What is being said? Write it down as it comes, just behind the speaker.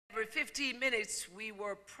every 15 minutes we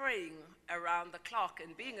were praying around the clock,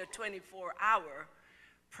 and being a 24-hour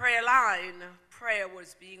prayer line, prayer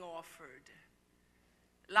was being offered.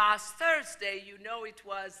 Last Thursday, you know, it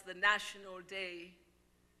was the National Day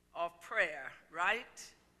of Prayer,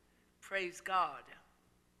 right? Praise God.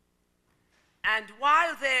 And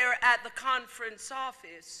while there at the conference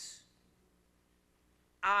office,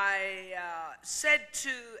 I said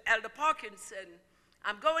to Elder Parkinson,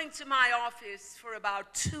 I'm going to my office for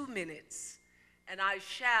about 2 minutes, and I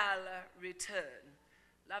shall return.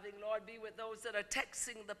 Loving Lord, be with those that are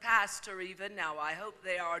texting the pastor even now. I hope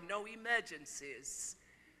there are no emergencies.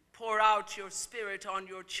 Pour out your spirit on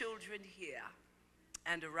your children here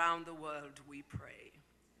and around the world, we pray.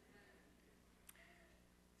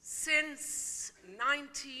 Since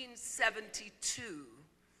 1972,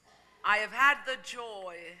 I have had the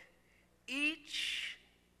joy each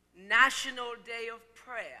National Day of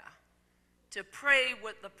Prayer to pray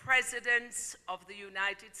with the presidents of the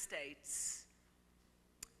United States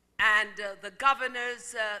and the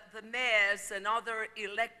governors, the mayors, and other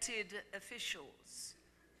elected officials.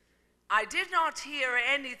 I did not hear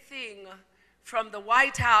anything from the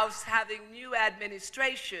White House having new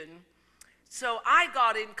administration, so I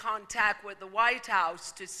got in contact with the White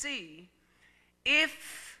House to see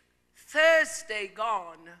if Thursday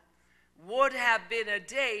gone would have been a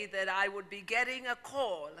day that I would be getting a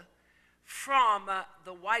call from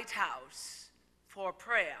the White House for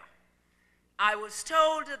prayer. I was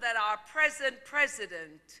told that our present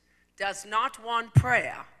president does not want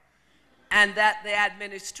prayer and that the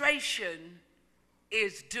administration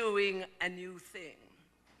is doing a new thing.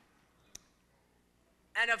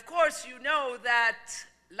 And of course, you know that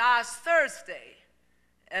last Thursday,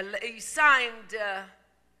 he signed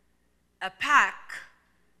a pact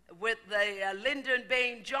with the Lyndon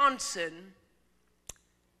Baines Johnson,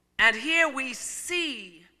 and here we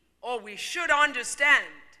see, or we should understand,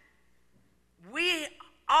 we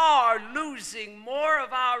are losing more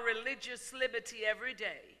of our religious liberty every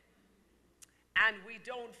day, and we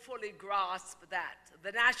don't fully grasp that.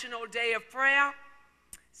 The National Day of Prayer,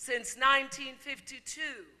 since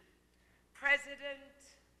 1952, President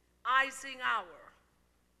Eisenhower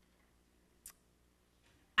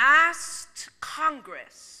asked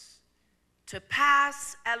Congress to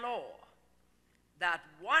pass a law that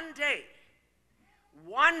one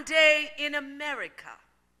day in America,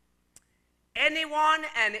 anyone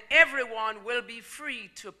and everyone will be free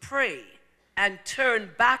to pray and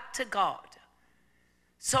turn back to God.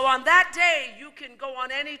 So on that day, you can go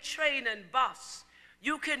on any train and bus.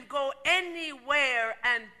 You can go anywhere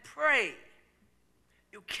and pray.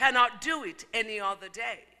 You cannot do it any other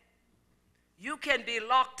day. You can be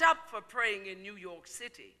locked up for praying in New York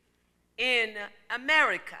City. In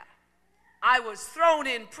America, I was thrown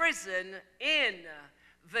in prison in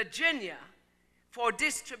Virginia for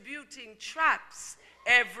distributing tracts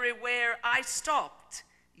everywhere I stopped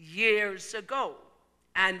years ago,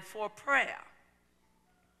 and for prayer.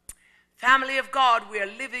 Family of God, we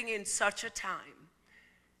are living in such a time.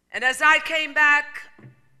 And as I came back,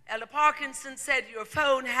 Elder Parkinson said, your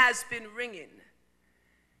phone has been ringing.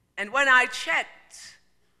 And when I checked,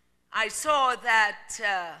 I saw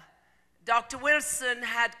that Dr. Wilson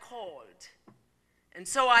had called. And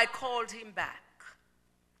so I called him back.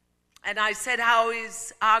 And I said, how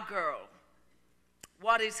is our girl?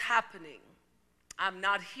 What is happening? I'm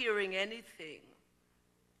not hearing anything.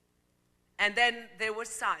 And then there was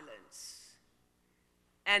silence.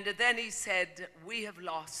 And then he said, we have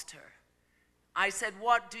lost her. I said,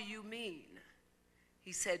 what do you mean?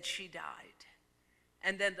 He said, she died.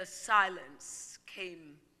 And then the silence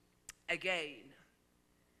came again.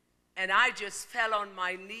 And I just fell on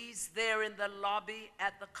my knees there in the lobby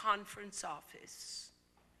at the conference office,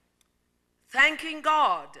 thanking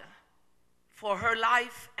God for her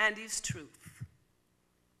life and his truth,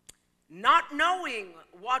 not knowing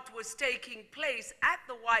what was taking place at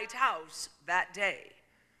the White House that day.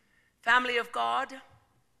 Family of God,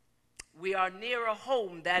 we are nearer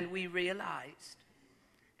home than we realized.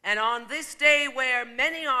 And on this day where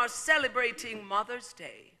many are celebrating Mother's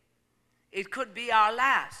Day, it could be our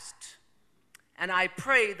last. And I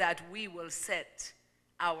pray that we will set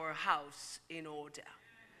our house in order.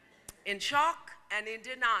 In shock and in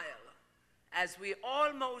denial, as we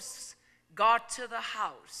almost got to the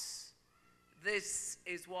house, this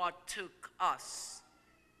is what took us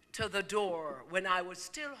to the door when I was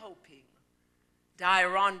still hoping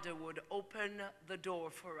Diaronda would open the door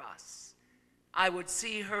for us. I would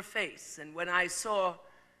see her face, and when I saw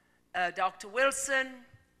Dr. Wilson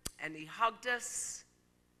and he hugged us,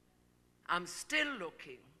 I'm still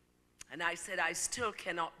looking, and I said, I still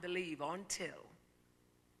cannot believe until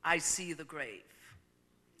I see the grave.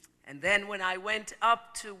 And then when I went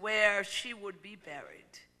up to where she would be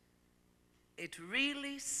buried, it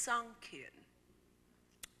really sunk in.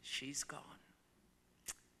 She's gone.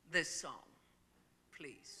 This song,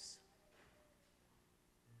 please.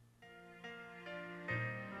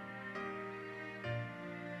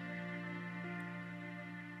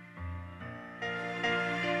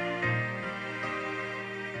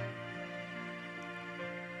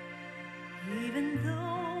 Even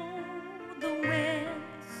though the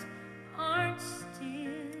winds aren't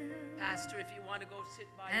still, Pastor, if you want to go sit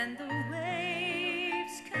by and the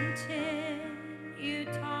waves continue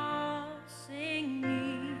tossing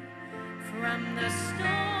me from the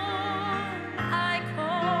storm, I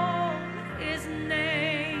call his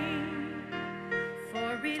name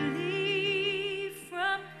for relief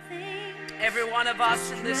from things. Every one of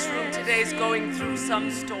us in this room today is going through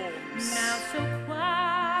some storms. Now so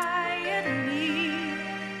quietly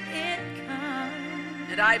it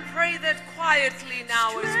comes. And I pray that quietly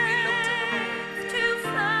now as we look to the Lord,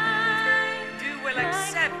 you will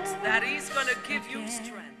accept that he's going to give you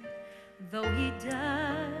strength. Though he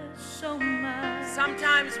does so much.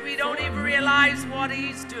 Sometimes we don't even realize what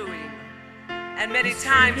he's doing. And many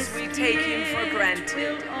times we take him for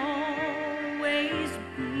granted. Will always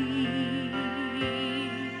be.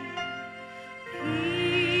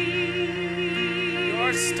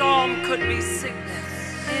 Your storm could be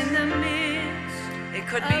sickness. In the midst, it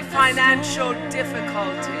could be financial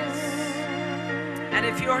difficulties. And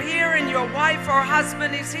if you're here and your wife or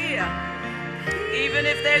husband is here, even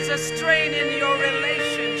if there's a strain in your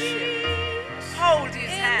relationship, hold his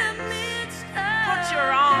hands. Put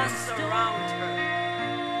your arms around her.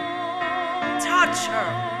 Touch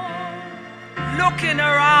her. Look in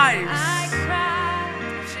her eyes.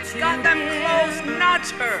 She's got them closed.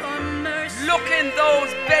 Nudge her. Look in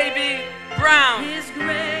those baby brown.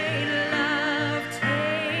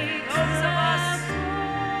 Those of us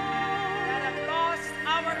that have lost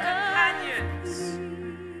our companions,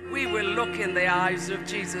 we will look in the eyes of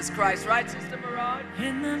Jesus Christ. Right, Sister Mirage?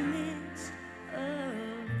 In the midst of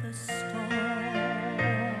the storm.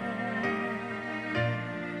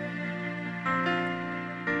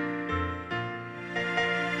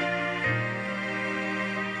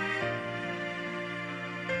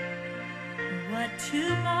 What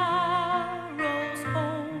tomorrows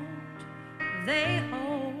hold, they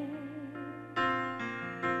hold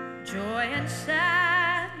joy and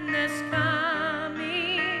sadness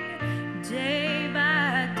coming day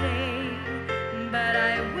by day, but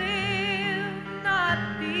I will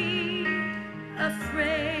not be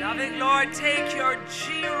afraid. Loving Lord, take your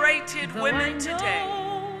G-rated women today.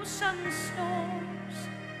 Some storms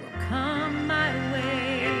will come my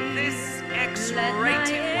way. In this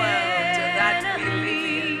X-rated world that we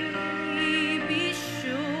live in. Be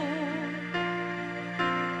sure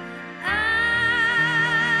I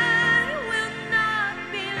will not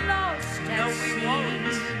be lost at No, we sea.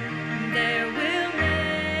 won't. There will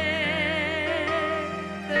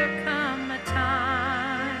never come a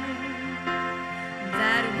time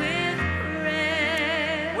that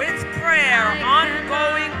With prayer,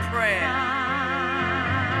 ongoing prayer.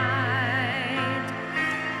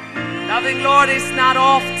 Loving Lord, it's not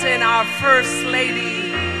often our First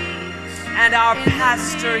Lady and our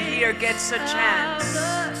pastor here gets a chance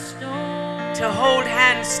to hold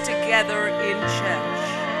hands together in church.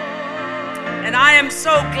 And I am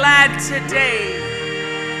so glad today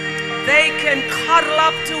they can cuddle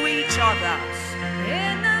up to each other.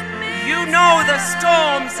 You know the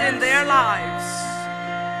storms in their lives.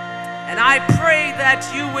 And I pray that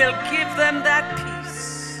you will give them that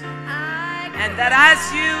peace. And that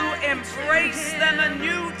as you embrace them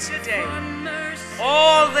anew today,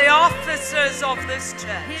 all the officers of this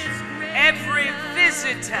church, every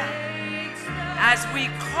visitor, as we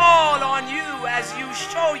call on you, as you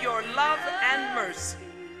show your love and mercy,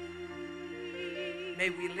 may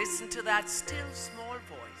we listen to that still small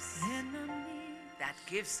voice that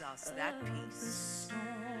gives us that peace.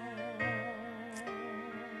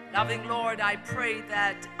 Loving Lord, I pray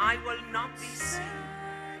that I will not be seen,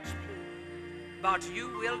 but you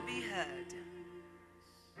will be heard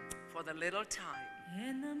for the little time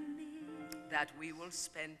that we will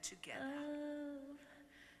spend together.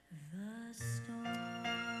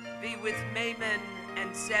 Be with Maimon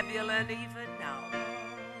and Zebulun even now,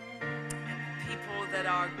 and the people that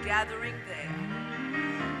are gathering there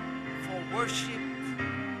for worship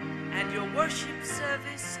and your worship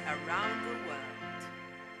service around the world.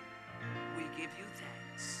 We give you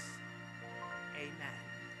thanks. Amen.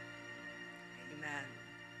 Amen.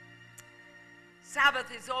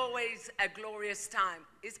 Sabbath is always a glorious time.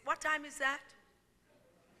 What time is that?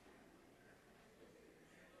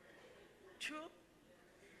 true?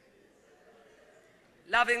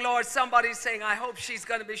 Loving Lord, somebody's saying, I hope she's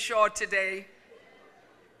going to be short today.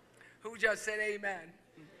 Who just said amen?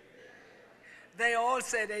 They all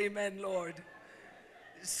said amen, Lord.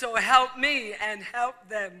 So help me and help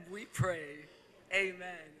them, we pray.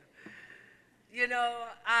 Amen. You know,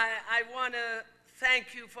 I want to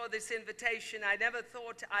thank you for this invitation. I never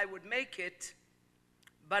thought I would make it,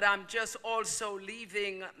 but I'm just also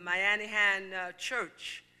leaving my Anihan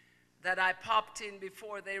church that I popped in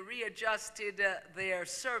before they readjusted their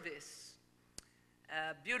service.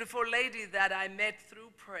 A beautiful lady that I met through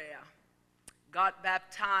prayer got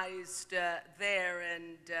baptized there,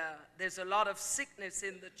 and there's a lot of sickness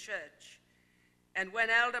in the church. And when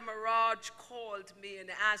Elder Mirage called me and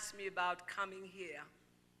asked me about coming here,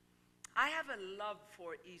 I have a love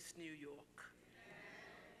for East New York.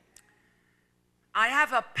 I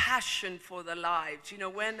have a passion for the lives. You know,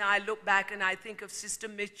 when I look back and I think of Sister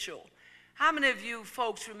Mitchell, how many of you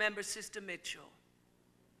folks remember Sister Mitchell?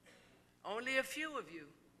 Only a few of you.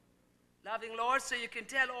 Loving Lord, so you can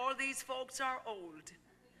tell all these folks are old.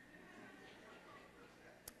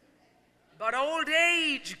 But old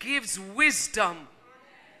age gives wisdom.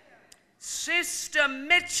 Sister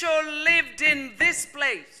Mitchell lived in this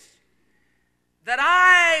place that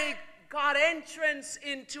I got entrance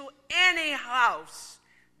into any house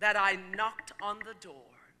that I knocked on the door.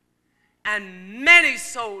 And many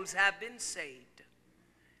souls have been saved.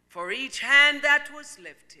 For each hand that was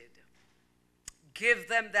lifted, give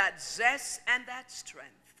them that zest and that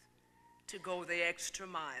strength to go the extra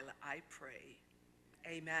mile, I pray.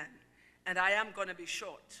 Amen. And I am going to be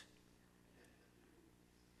short.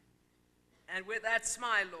 And with that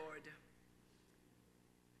smile, Lord,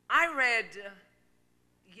 I read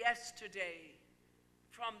yesterday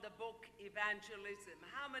from the book Evangelism.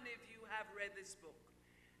 How many of you have read this book?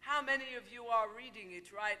 How many of you are reading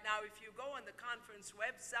it right now? If you go on the conference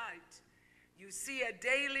website, you see a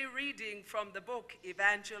daily reading from the book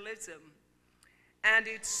Evangelism. And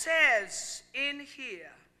it says in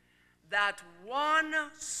here that one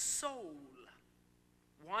soul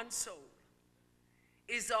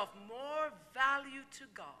is of more value to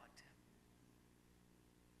God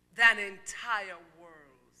than entire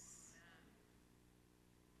worlds.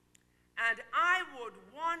 And I would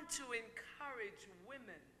want to encourage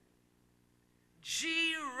women,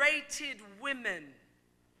 G-rated women,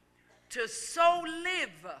 to so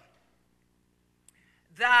live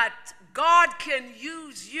that God can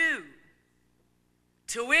use you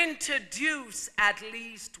to introduce at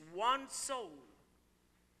least one soul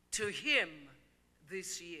to Him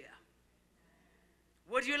this year.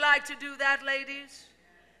 Would you like to do that, ladies?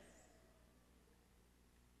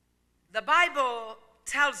 The Bible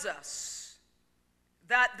tells us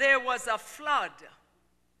that there was a flood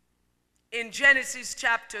in Genesis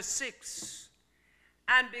chapter 6.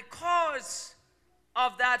 And because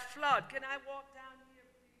of that flood, can I walk down here,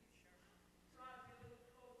 please? Try to get a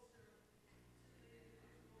little closer.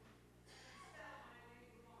 Spell my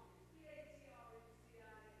name wrong. P-A-T-R-E-C-I-A.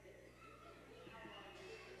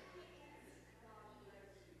 God bless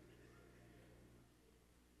you.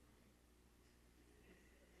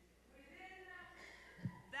 Within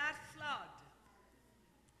that flood,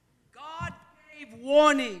 God gave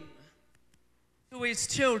warning to His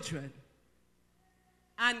children.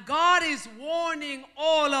 And God is warning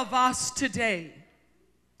all of us today.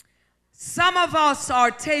 Some of us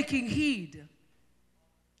are taking heed.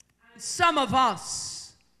 Some of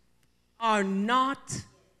us are not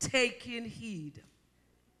taking heed.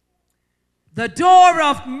 The door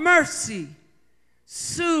of mercy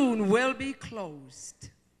soon will be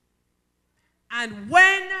closed. And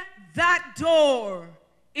when that door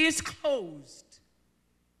is closed,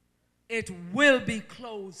 it will be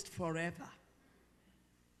closed forever.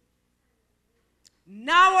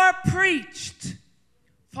 Now preached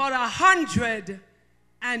for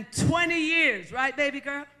 120 years, right, baby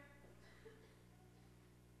girl?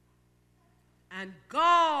 And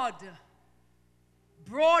God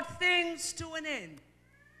brought things to an end.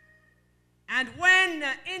 And when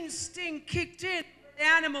the instinct kicked in, the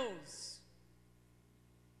animals,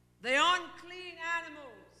 the unclean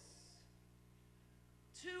animals,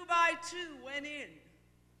 2 by 2 went in.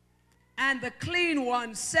 And the clean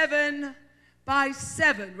ones, 7 by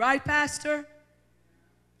 7, right, Pastor?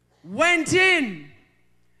 Went in.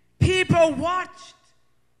 People watched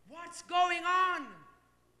what's going on.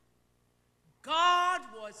 God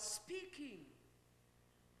was speaking.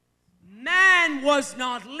 Man was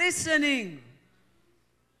not listening.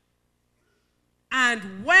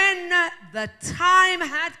 And when the time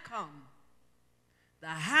had come, the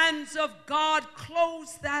hands of God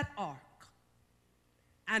closed that ark.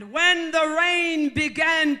 And when the rain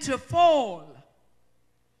began to fall,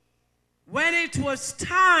 when it was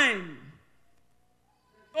time,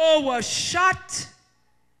 the door was shut,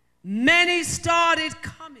 many started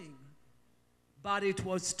coming, but it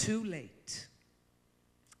was too late.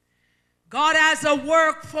 God has a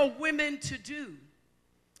work for women to do.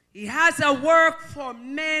 He has a work for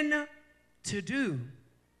men to do.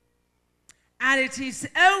 And it is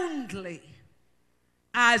only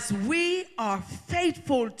as we are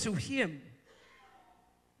faithful to Him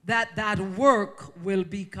that that work will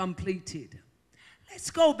be completed.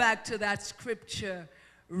 Let's go back to that scripture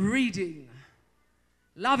reading.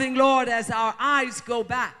 Loving Lord, as our eyes go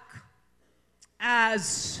back,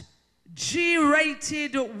 as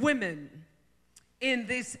G-rated women in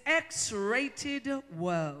this X-rated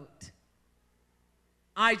world,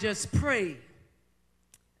 I just pray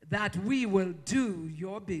that we will do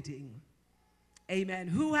your bidding. Amen.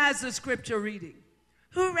 Who has the scripture reading?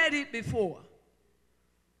 Who read it before?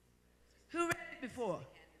 Who read it before?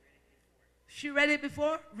 She read it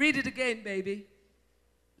before? Read it again, baby.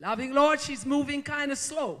 Loving Lord, she's moving kind of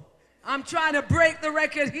slow. I'm trying to break the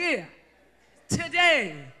record here.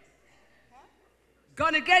 Today.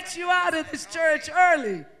 Gonna get you out of this church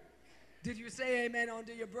early. Did you say amen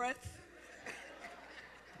under your breath?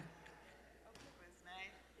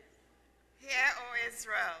 Hear, O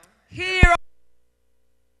Israel. Hear,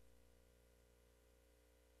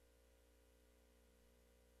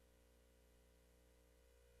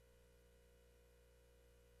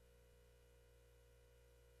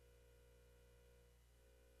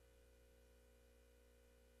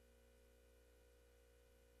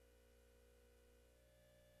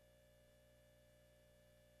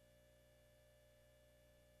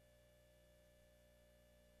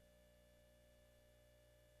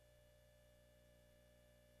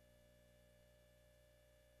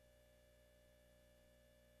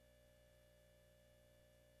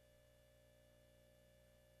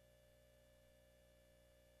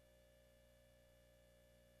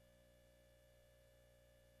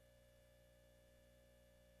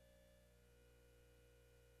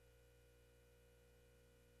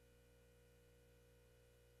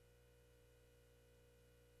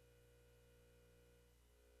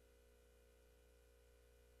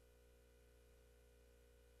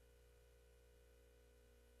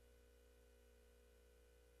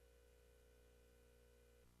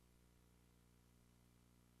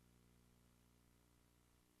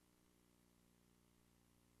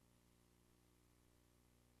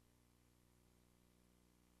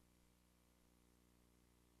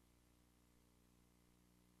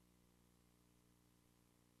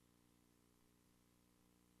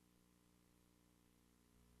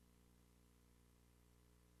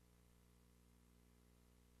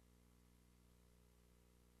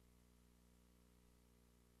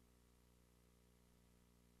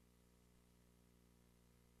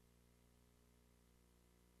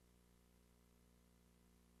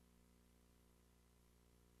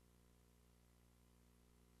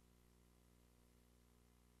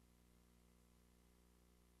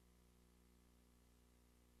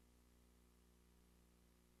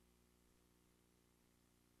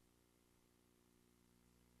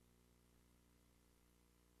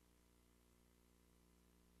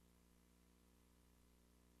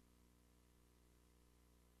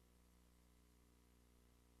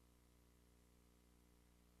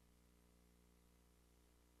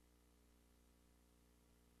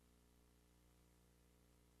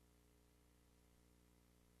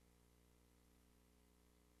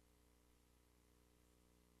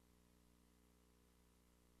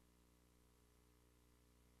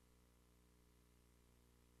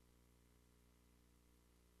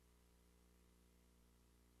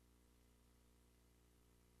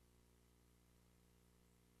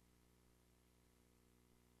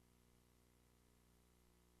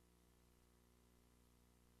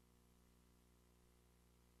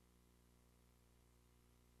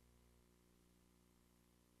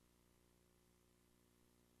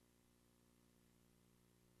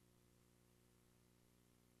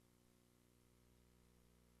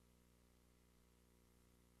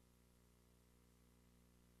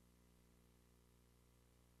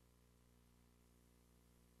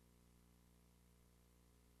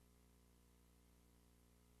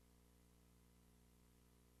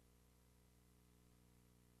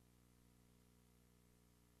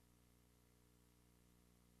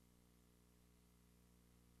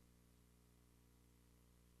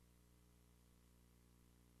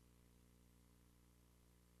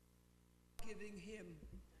 giving him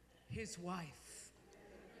his wife.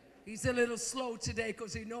 He's a little slow today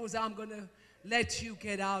because he knows I'm going to let you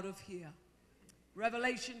get out of here.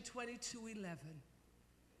 Revelation 22:11.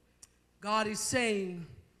 God is saying,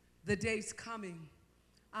 the day's coming.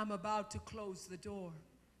 I'm about to close the door.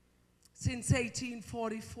 Since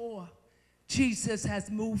 1844, Jesus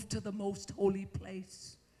has moved to the most holy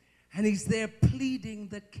place. And he's there pleading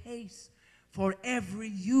the case for every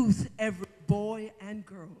youth, every boy and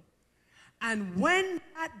girl. And when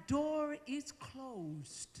that door is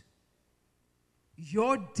closed,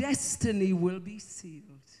 your destiny will be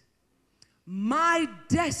sealed. My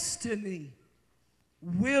destiny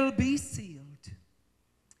will be sealed.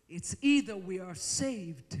 It's either we are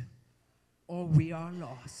saved or we are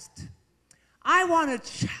lost. I want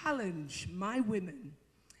to challenge my women.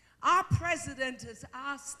 Our president has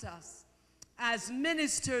asked us as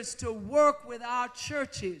ministers to work with our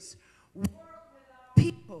churches, work with our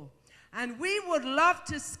people, and we would love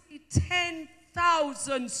to see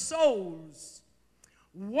 10,000 souls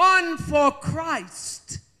won for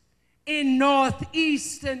Christ in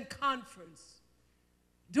Northeastern Conference.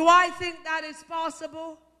 Do I think that is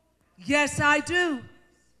possible? Yes, I do.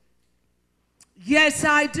 Yes,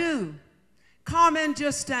 I do. Carmen,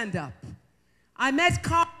 just stand up. I met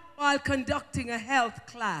Carmen while conducting a health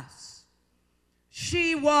class.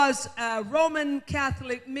 She was a Roman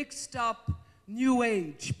Catholic mixed up New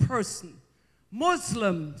Age person,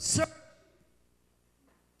 Muslim.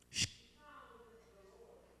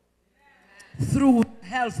 Through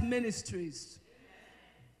health ministries.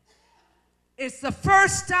 It's the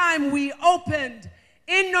first time we opened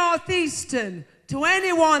in Northeastern to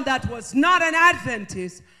anyone that was not an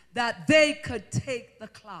Adventist that they could take the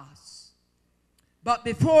class. But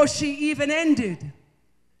before she even ended,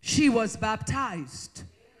 she was baptized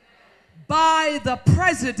by the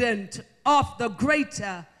president of the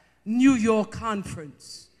Greater New York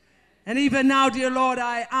Conference. And even now, dear Lord,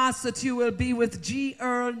 I ask that you will be with G.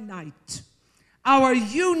 Earl Knight, our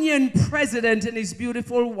union president, and his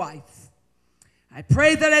beautiful wife. I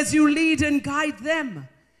pray that as you lead and guide them,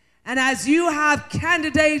 and as you have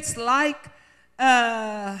candidates like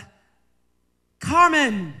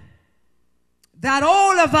Carmen, that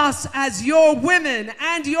all of us as your women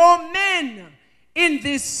and your men in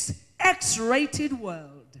this X-rated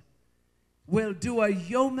world will do a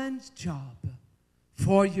yeoman's job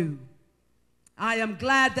for you. I am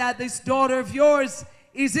glad that this daughter of yours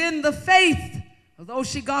is in the faith, although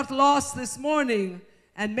she got lost this morning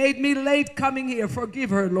and made me late coming here. Forgive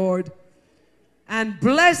her, Lord. And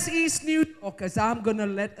bless East New York, as I'm going to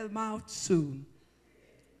let them out soon.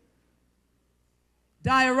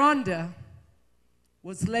 Diaronda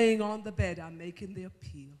was laying on the bed. I'm making the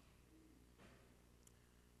appeal.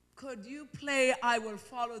 Could you play I Will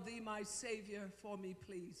Follow Thee, My Savior, for me,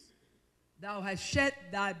 please? Thou hast shed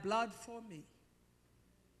thy blood for me,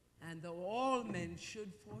 and though all men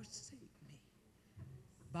should forsake me,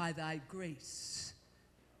 by thy grace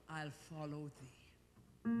I'll follow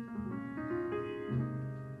thee.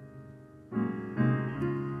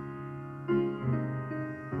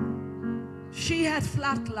 She had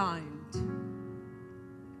flatlined.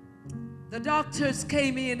 The doctors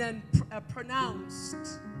came in and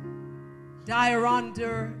pronounced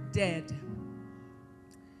Diaronda dead.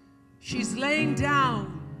 She's laying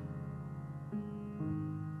down,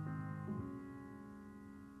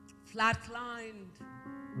 flatlined,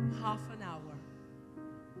 half an hour.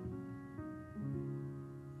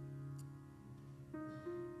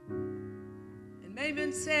 And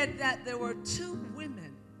Maven said that there were two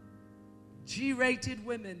women, G-rated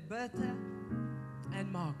women, Bertha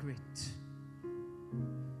and Margaret.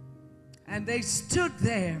 And they stood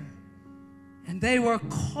there and they were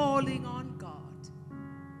calling on God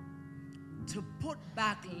to put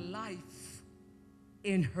back life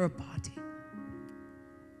in her body.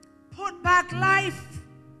 Put back life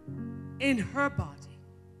in her body.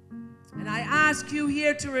 And I ask you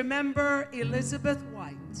here to remember Elizabeth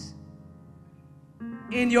White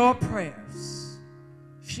in your prayers.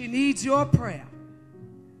 She needs your prayer.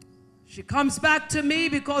 She comes back to me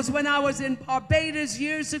because when I was in Barbados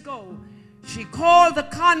years ago, she called the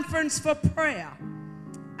conference for prayer.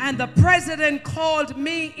 And the president called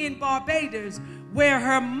me in Barbados, where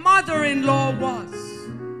her mother-in-law was,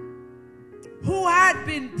 who had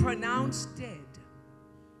been pronounced dead.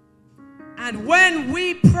 And when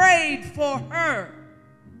we prayed for her,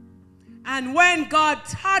 and when God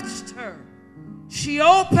touched her, she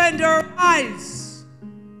opened her eyes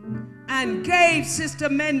and gave Sister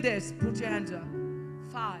Mendez, put your hands up,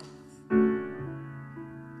 5.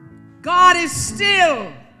 God is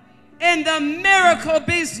still in the miracle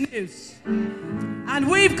business. And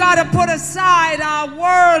we've got to put aside our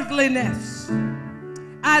worldliness.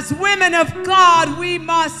 As women of God, we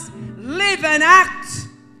must live and act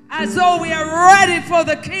as though we are ready for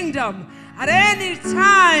the kingdom. At any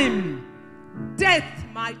time, death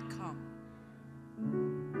might come.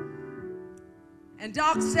 And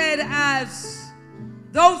Doc said, as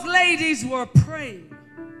those ladies were praying,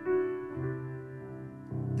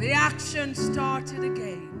 the action started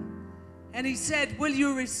again. And he said, will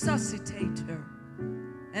you resuscitate her?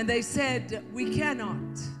 And they said, we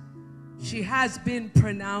cannot. She has been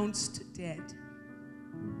pronounced dead.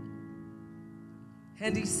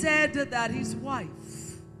 And he said that his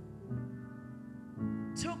wife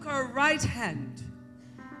took her right hand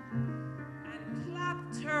and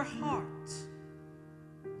clapped her heart,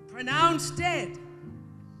 pronounced dead.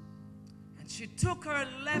 And she took her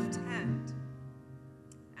left hand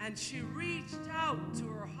and she reached out to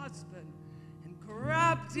her husband and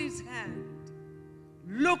grabbed his hand,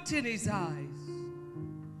 looked in his eyes,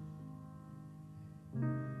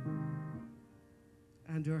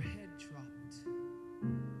 and her head dropped.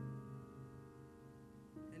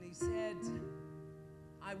 And he said,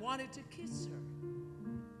 I wanted to kiss her.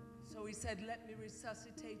 So he said, let me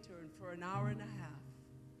resuscitate her. And for an hour and a half,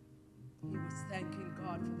 he was thanking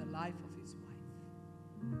God for the life of his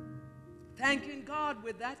wife. Thanking God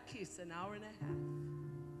with that kiss, an hour and a half.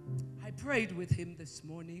 I prayed with him this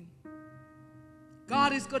morning.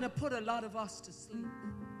 God is going to put a lot of us to sleep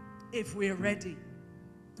if we're ready,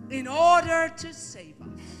 in order to save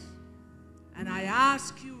us. And I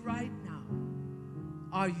ask you right now,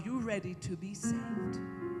 are you ready to be saved?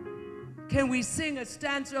 Can we sing a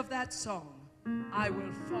stanza of that song? I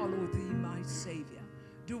will follow thee, my Savior.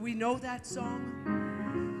 Do we know that song?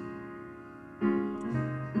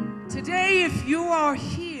 Today, if you are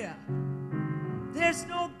here, there's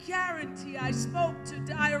no guarantee. I spoke to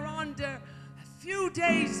Dironda a few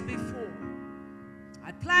days before.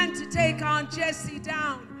 I planned to take Aunt Jessie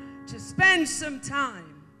down to spend some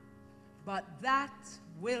time, but that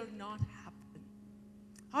will not happen.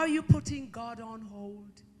 Are you putting God on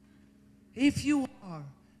hold? If you are,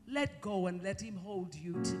 let go and let him hold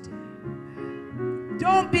you today.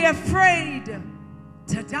 Don't be afraid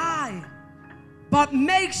to die, but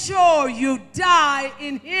make sure you die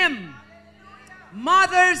in him.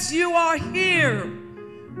 Mothers, you are here.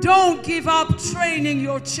 Don't give up training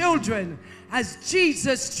your children as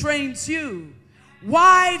Jesus trains you.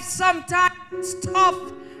 Wives, sometimes it's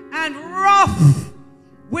tough and rough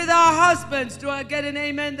with our husbands. Do I get an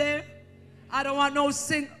amen there? I don't want no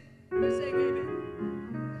single. Saying amen.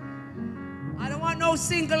 I don't want no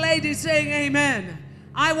single lady saying amen.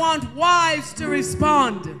 I want wives to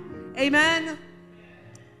respond. Amen.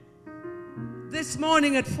 This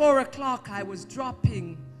morning at 4 o'clock, I was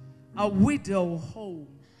dropping a widow home.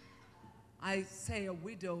 I say a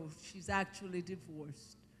widow, she's actually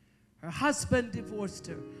divorced. Her husband divorced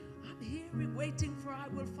her. I'm here waiting for I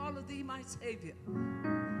will follow thee, my Savior.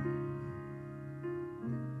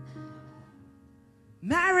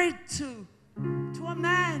 Married to a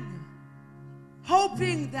man,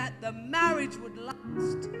 hoping that the marriage would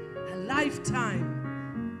last a lifetime.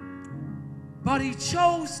 But he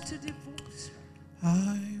chose to divorce her.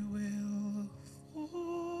 I will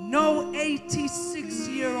follow. No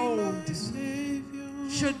 86-year-old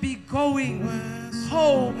should be going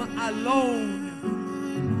home alone.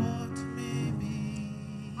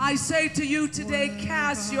 I say to you today,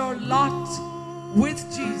 cast your lot with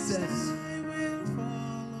Jesus.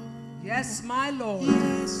 Yes, my Lord.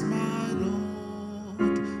 Yes, my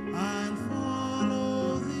Lord, I'll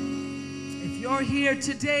follow thee. If you're here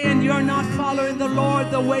today and you're not following the Lord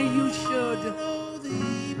the way you should,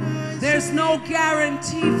 there's no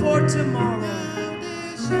guarantee for tomorrow.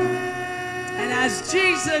 And as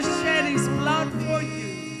Jesus shed his blood for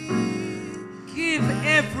you, give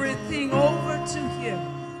everything over to him.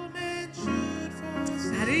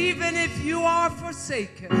 And even if you are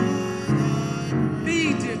forsaken,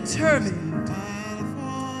 be determined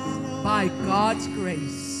by God's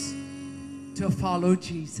grace to follow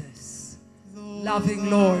Jesus. Loving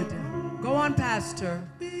Lord. Go on, Pastor.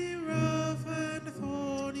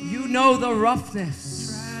 You know the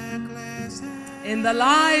roughness in the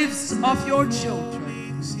lives of your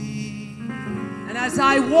children. And as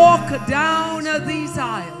I walk down these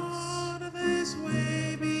aisles,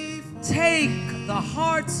 take the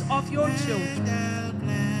hearts of your children.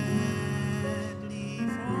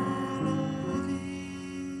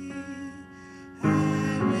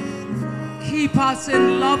 Keep us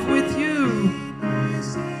in love with you.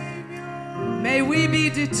 May we be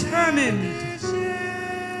determined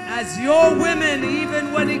as your women,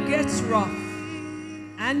 even when it gets rough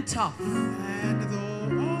and tough.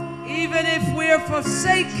 Even if we're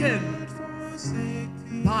forsaken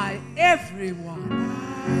by everyone,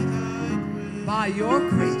 by your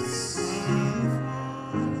grace.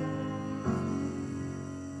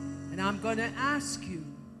 And I'm going to ask you,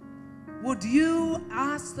 would you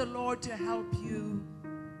ask the Lord to help you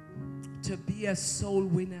to be a soul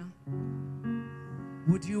winner?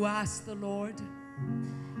 Would you ask the Lord?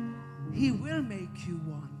 He will make you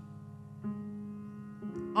one.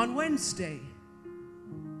 On Wednesday,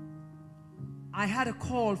 I had a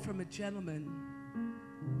call from a gentleman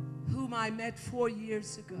whom I met 4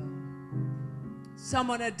 years ago.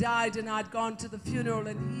 Someone had died and I'd gone to the funeral,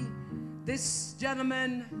 and this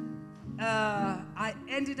gentleman, I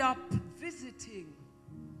ended up visiting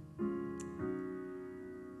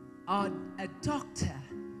a doctor.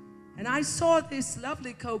 And I saw this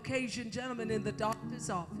lovely Caucasian gentleman in the doctor's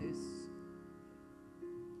office.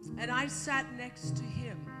 And I sat next to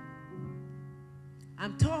him.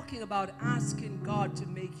 I'm talking about asking God to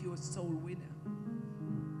make you a soul winner.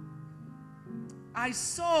 I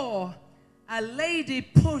saw a lady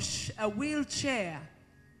push a wheelchair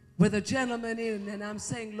with a gentleman in, and I'm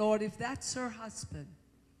saying, Lord, if that's her husband,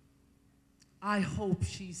 I hope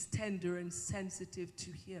she's tender and sensitive to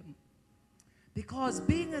him. Because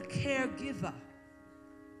being a caregiver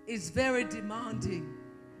is very demanding,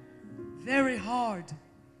 very hard.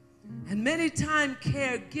 And many times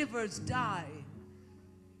caregivers die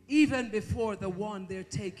even before the one they're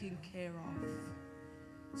taking care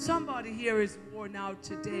of. Somebody here is worn out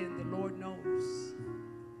today, and the Lord knows.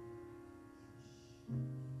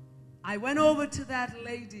 I went over to that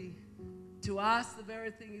lady to ask the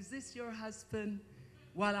very thing, is this your husband?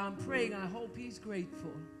 While I'm praying, I hope he's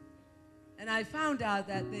grateful. And I found out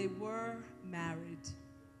that they were married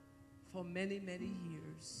for many, many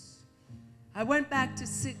years. I went back to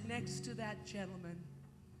sit next to that gentleman.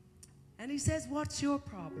 And he says, what's your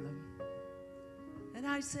problem? And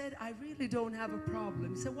I said, I really don't have a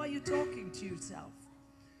problem. He said, why are you talking to yourself?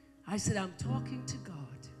 I said, I'm talking to God.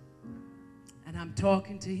 And I'm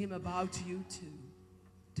talking to him about you too.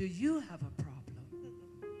 Do you have a problem?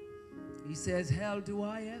 He says, hell do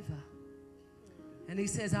I ever. And he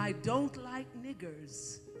says, I don't like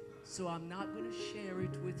niggers, so I'm not going to share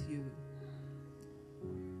it with you.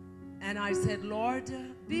 And I said, Lord,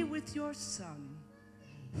 be with your son,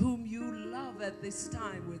 whom you love at this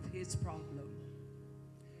time with his problem.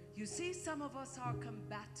 You see, some of us are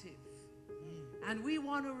combative, and we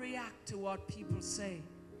want to react to what people say.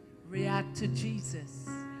 React to Jesus.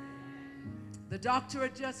 The doctor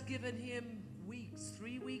had just given him weeks,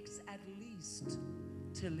 3 weeks at least,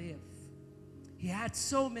 to live. He had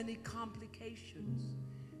so many complications.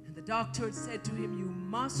 And the doctor had said to him, you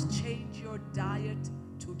must change your diet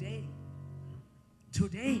today.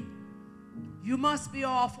 Today. You must be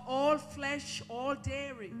off all flesh, all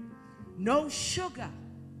dairy, no sugar.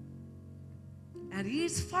 And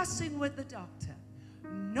he's fussing with the doctor.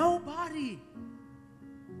 Nobody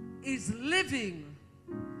is living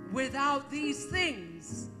without these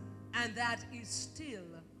things, and that is still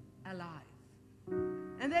alive.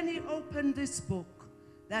 And then he opened this book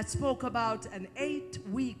that spoke about an 8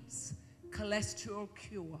 weeks cholesterol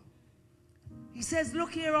cure. He says,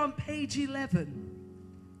 look here on page 11.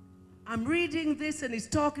 I'm reading this, and he's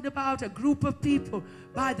talking about a group of people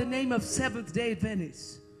by the name of Seventh-day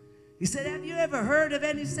Adventists. He said, have you ever heard of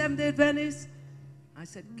any Seventh-day Adventists? I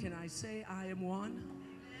said, can I say I am one?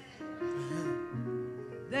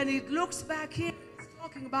 Then he looks back here, he's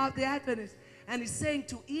talking about the Adventists, and he's saying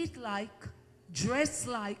to eat like, dress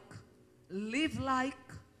like, live like.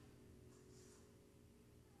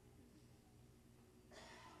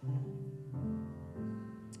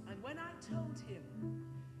 And when I told him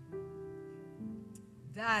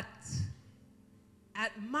that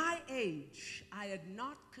at my age I had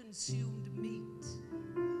not consumed meat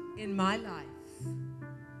in my life,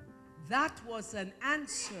 that was an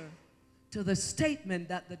answer to the statement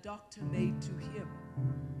that the doctor made to him.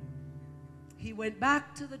 He went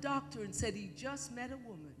back to the doctor and said he just met a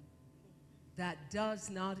woman that does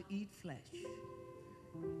not eat flesh.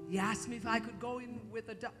 He asked me if I could go in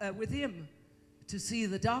with him to see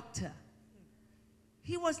the doctor.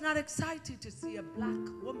 He was not excited to see a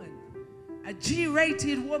black woman, a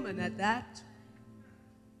G-rated woman at that.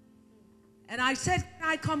 And I said, can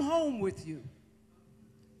I come home with you?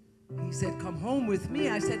 He said, come home with me.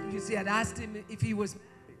 I said, you see, I'd asked him if he was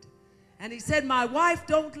married. And he said, my wife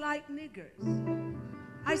don't like niggers.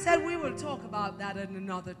 I said, we will talk about that at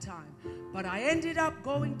another time. But I ended up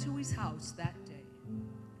going to his house that day.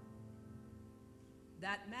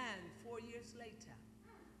 That man, 4 years later,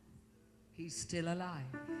 he's still alive.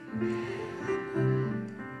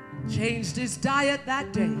 Changed his diet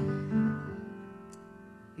that day.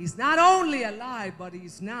 He's not only alive, but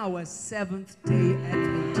he's now a Seventh-day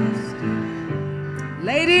Adventist.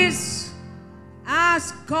 Ladies,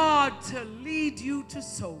 ask God to lead you to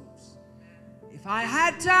souls. If I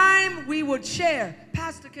had time, we would share.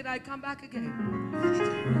 Pastor, can I come back again?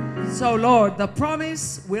 So, Lord, the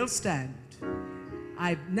promise will stand.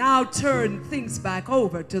 I now turn things back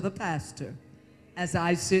over to the pastor as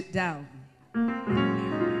I sit down.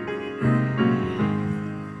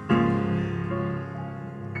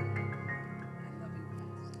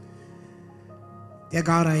 Dear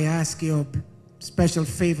God, I ask your special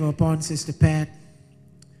favor upon Sister Pat.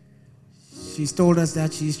 She's told us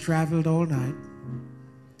that she's traveled all night.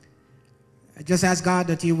 I just ask God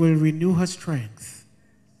that you will renew her strength.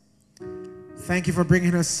 Thank you for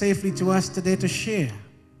bringing her safely to us today to share.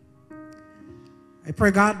 I pray,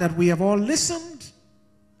 God, that we have all listened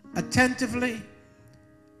attentively,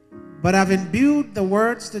 but have imbued the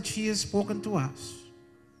words that she has spoken to us.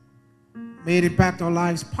 May it impact our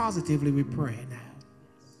lives positively, we pray now.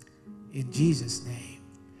 In Jesus' name,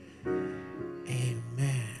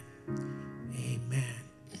 amen. Amen.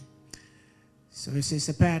 So,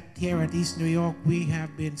 Sister Pat, here at East New York, we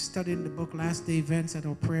have been studying the book Last Day Events at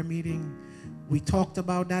our prayer meeting. We talked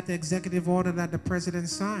about that executive order that the president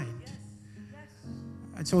signed.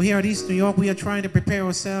 And so here at East New York, we are trying to prepare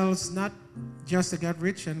ourselves not just to get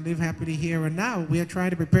rich and live happily here and now. We are trying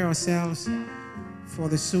to prepare ourselves for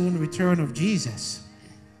the soon return of Jesus.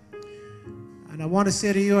 And I want to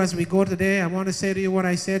say to you as we go today, I want to say to you what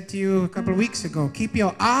I said to you a couple of weeks ago. Keep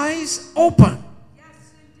your eyes open.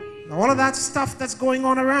 All of that stuff that's going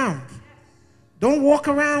on around. Don't walk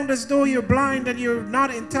around as though you're blind and you're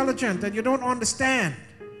not intelligent and you don't understand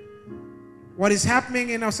what is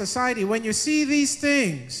happening in our society. When you see these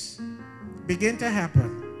things begin to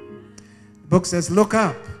happen, the book says, look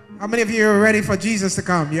up. How many of you are ready for Jesus to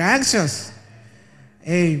come? You're anxious?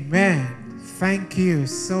 Amen. Thank you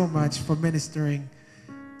so much for ministering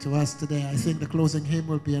to us today. I think the closing hymn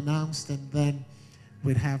will be announced and then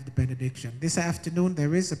we'll have the benediction. This afternoon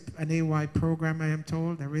there is an AY program, I am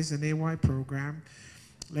told. There is an AY program.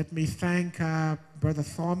 Let me thank Brother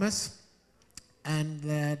Thomas and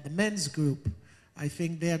the men's group. I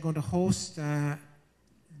think they are going to host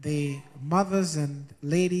the mothers and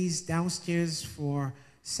ladies downstairs for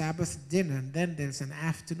Sabbath dinner, and then there's an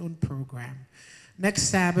afternoon program. Next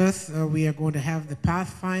Sabbath, we are going to have the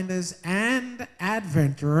Pathfinders and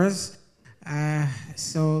Adventurers.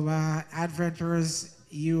 Adventurers,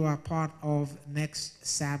 you are part of next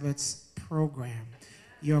Sabbath's program.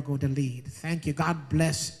 You're going to lead. Thank you. God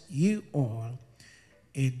bless you all.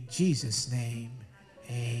 In Jesus' name,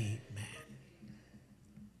 amen.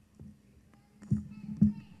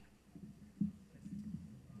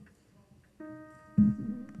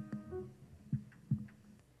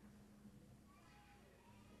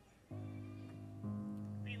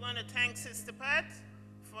 We want to thank Sister Pat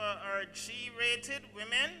for our G-rated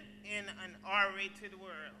women in an R-rated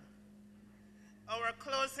world. Our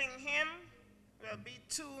closing hymn will be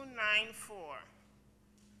 294.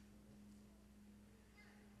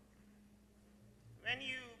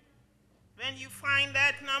 When you find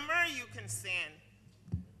that number, you can stand.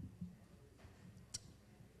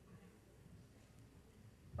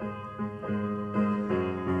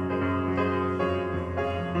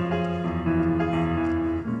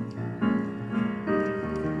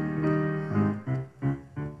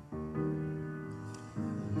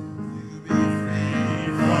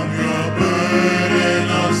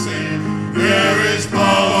 There is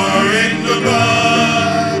power in the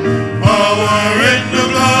blood, power in the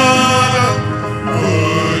blood.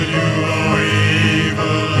 Good you or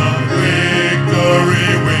evil, and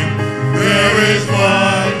victory win. There is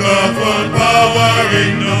wonderful power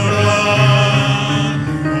in the blood.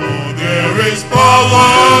 Oh, there is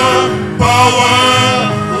power, power,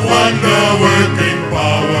 wonder-working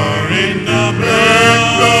power in the blood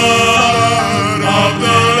of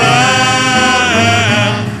the Lamb.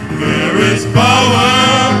 There is power,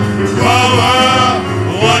 power,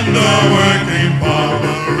 wonder-working power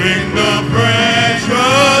in the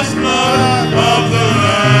precious blood of the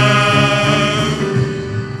Lamb.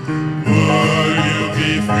 Will you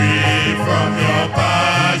be free from your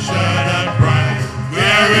passion and pride?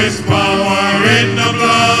 There is power in the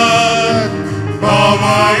blood,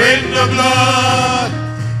 power in the blood.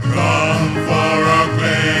 Come for a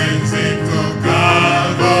cleansing to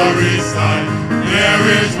Calvary's side. There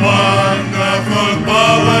is wonderful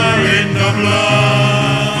power in the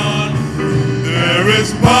blood. There is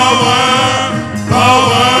power,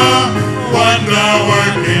 power,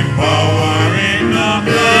 wonder-working power in the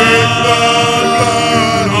blood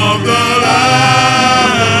of the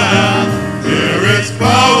Lamb. There is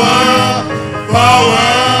power, power,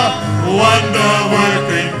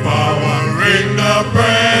 wonder-working power in the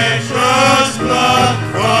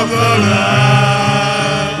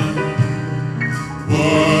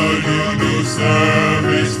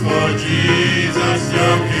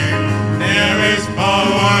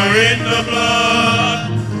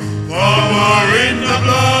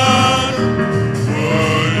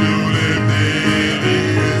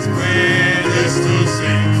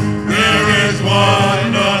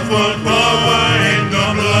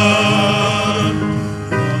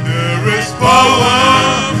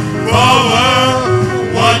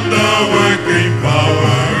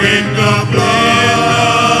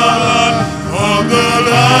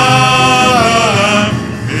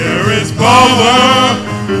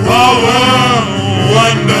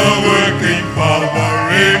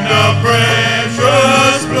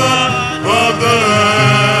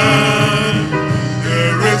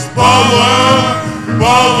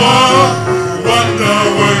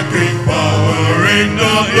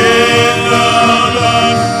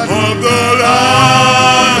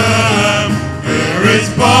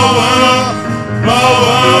power,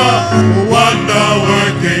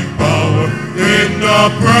 wonder-working power in the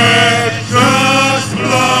precious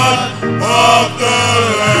blood of the